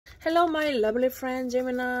Hello, my lovely friend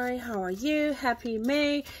Gemini. How are you? Happy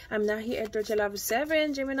May. I'm Nahee at Love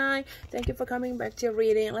 7 Gemini. Thank you for coming back to your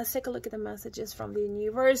reading. Let's take a look at the messages from the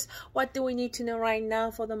universe. What do we need to know right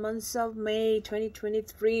now for the month of May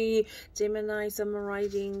 2023? Gemini,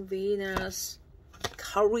 summarizing Venus.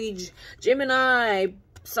 Courage. Gemini,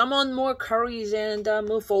 summon more courage and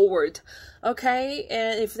move forward. Okay,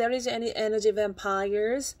 and if there is any energy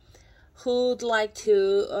vampires who'd like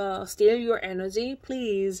to steal your energy,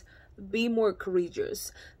 please be more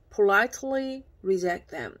courageous. Politely reject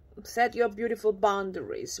them. Set your beautiful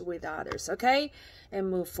boundaries with others, okay? And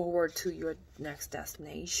move forward to your next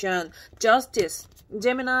destination. Justice,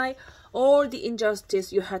 Gemini, or the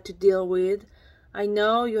injustice you had to deal with. I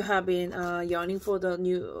know you have been yearning for the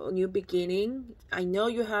new beginning. I know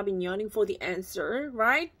you have been yearning for the answer,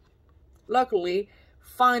 right? Luckily,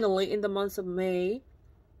 finally, in the month of May,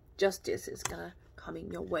 justice is gonna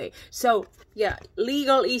coming your way. So yeah,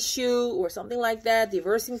 legal issue or something like that,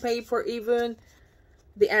 divorcing paper even,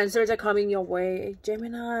 the answers are coming your way.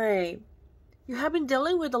 Gemini, you have been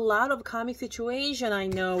dealing with a lot of karmic situation, I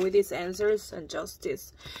know, with these answers and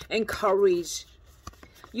justice and courage.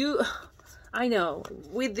 I know,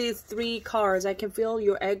 with these three cards, I can feel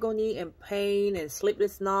your agony and pain and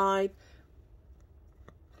sleepless night,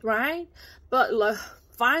 right? But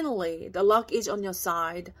finally, the luck is on your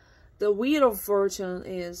side. The wheel of fortune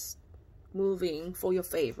is moving for your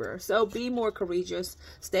favor. So be more courageous.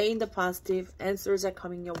 Stay in the positive. Answers are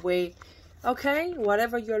coming your way. Okay?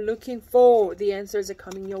 Whatever you're looking for, the answers are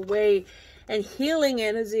coming your way. And healing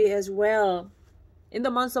energy as well. In the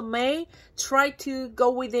month of May, try to go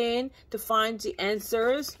within to find the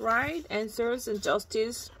answers, right? Answers and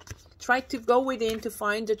justice. Try to go within to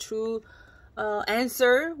find the true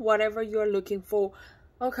answer, whatever you're looking for.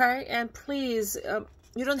 Okay? And please,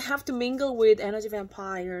 you don't have to mingle with energy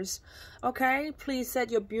vampires, okay? Please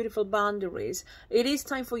set your beautiful boundaries. It is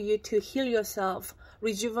time for you to heal yourself,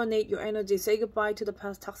 rejuvenate your energy, say goodbye to the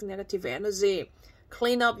past toxic negative energy,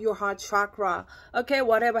 clean up your heart chakra, okay?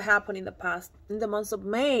 Whatever happened in the past, in the month of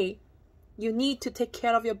May, you need to take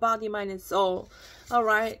care of your body, mind, and soul, all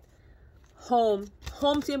right? Home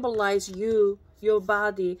symbolizes you, your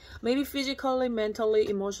body. Maybe physically, mentally,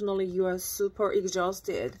 emotionally, you are super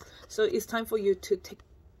exhausted. So it's time for you to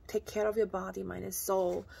take care of your body, mind, and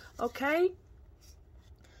soul. Okay?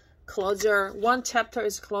 Closure. One chapter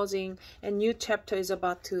is closing. A new chapter is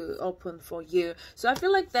about to open for you. So I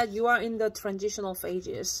feel like that you are in the transitional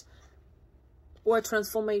phases or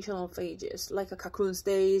transformational phases, like a cocoon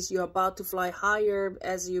stage. You're about to fly higher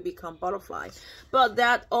as you become butterfly, but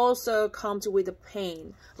that also comes with the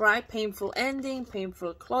pain, right? Painful ending,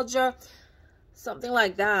 painful closure, something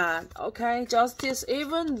like that. Okay? Justice,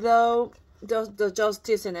 even though the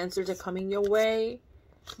justice and answers are coming your way,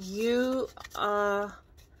 you I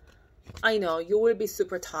know you will be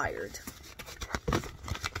super tired,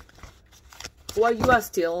 or you are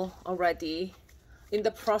still already in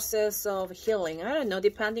the process of healing. I don't know,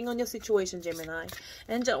 depending on your situation, Gemini.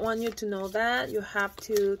 And I want you to know that you have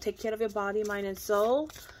to take care of your body, mind, and soul.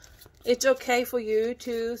 It's okay for you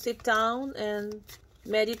to sit down and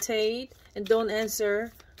meditate and don't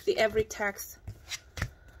answer every text.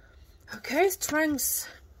 Okay, strength.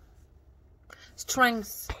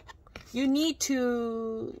 You need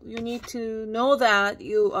to know that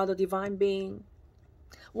you are the divine being.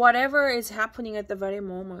 Whatever is happening at the very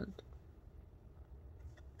moment,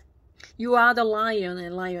 you are the lion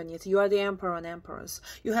and lioness. You are the emperor and empress.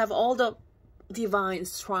 You have all the divine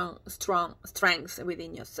strong strength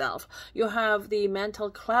within yourself. You have the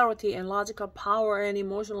mental clarity and logical power and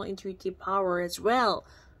emotional intuitive power as well,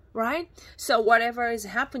 right? So whatever is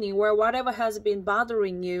happening, whatever has been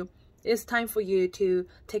bothering you, it's time for you to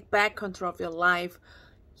take back control of your life.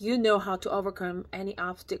 You know how to overcome any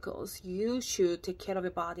obstacles. You should take care of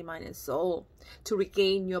your body, mind, and soul to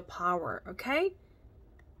regain your power, okay?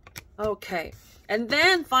 Okay, and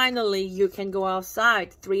then finally you can go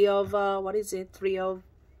outside. Three of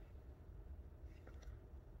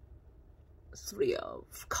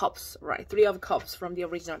cups, right? Three of cups from the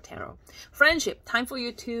original tarot. Friendship, time for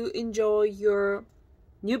you to enjoy your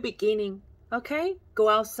new beginning, okay? Go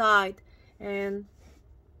outside and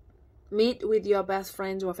meet with your best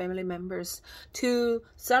friends or family members to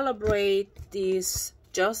celebrate this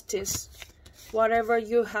justice, whatever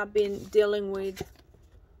you have been dealing with.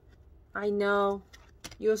 I know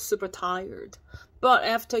you're super tired, but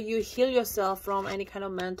after you heal yourself from any kind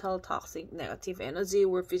of mental, toxic, negative energy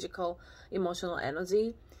or physical, emotional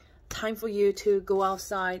energy, time for you to go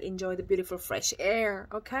outside, enjoy the beautiful fresh air,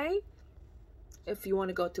 okay? If you want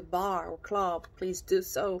to go to bar or club, please do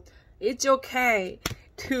so. It's okay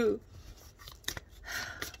to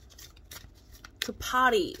to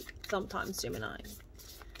party sometimes, Gemini.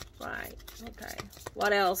 Right, okay.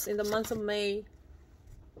 What else in the month of May?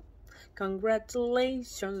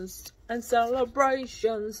 Congratulations and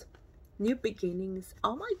celebrations. New beginnings.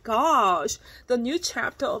 Oh my gosh. The new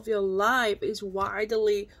chapter of your life is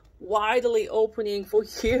widely opening for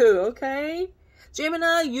you, okay?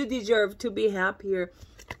 Gemini, you deserve to be happier.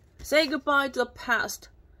 Say goodbye to the past.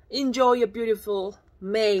 Enjoy your beautiful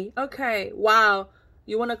May. Okay, wow.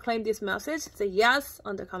 You want to claim this message? Say yes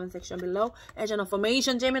on the comment section below. As an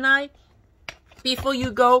affirmation, Gemini. Before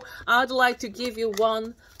you go, I'd like to give you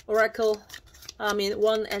one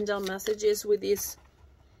one angel messages with these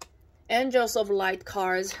Angels of Light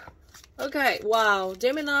cards. Okay, wow.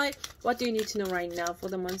 Gemini, what do you need to know right now for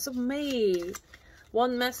the month of May?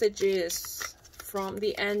 One message is from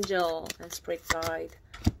the angel and spirit guide.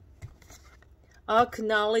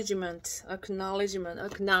 Acknowledgement.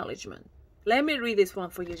 Let me read this one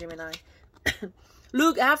for you, Gemini.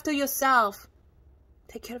 Look after yourself.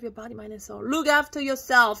 Take care of your body, mind, and soul. Look after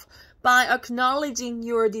yourself by acknowledging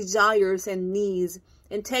your desires and needs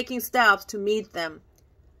and taking steps to meet them.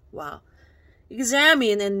 Wow.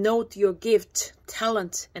 Examine and note your gift,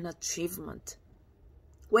 talent, and achievement.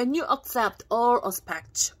 When you accept all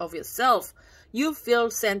aspects of yourself, you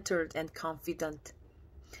feel centered and confident.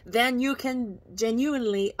 Then you can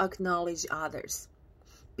genuinely acknowledge others.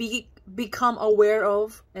 Become aware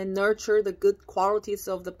of and nurture the good qualities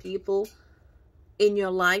of the people in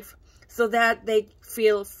your life so that they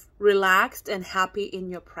feel relaxed and happy in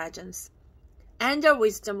your presence. Angel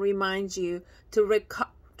wisdom reminds you to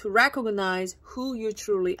recognize who you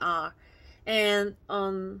truly are and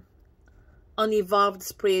an unevolved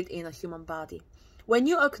spirit in a human body. When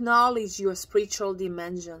you acknowledge your spiritual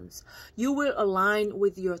dimensions, you will align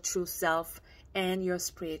with your true self and your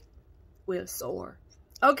spirit will soar.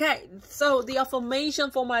 Okay, so the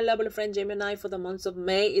affirmation for my lovely friend Gemini for the month of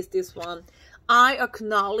May is this one. I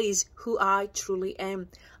acknowledge who I truly am.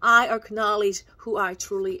 I acknowledge who I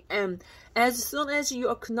truly am. As soon as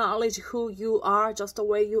you acknowledge who you are, just the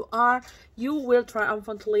way you are, you will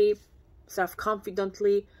triumphantly,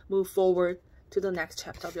 self-confidently move forward to the next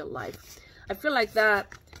chapter of your life. I feel like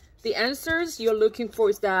that the answers you're looking for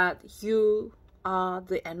is that you are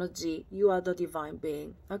the energy. You are the divine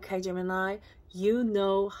being. Okay, Gemini, you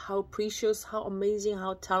know how precious, how amazing,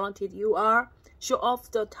 how talented you are. Show off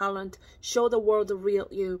the talent. Show the world the real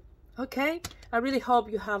you. Okay? I really hope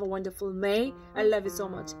you have a wonderful May. I love you so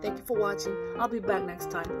much. Thank you for watching. I'll be back next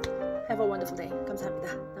time. Have a wonderful day.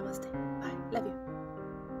 감사합니다. Namaste. Bye. Love you.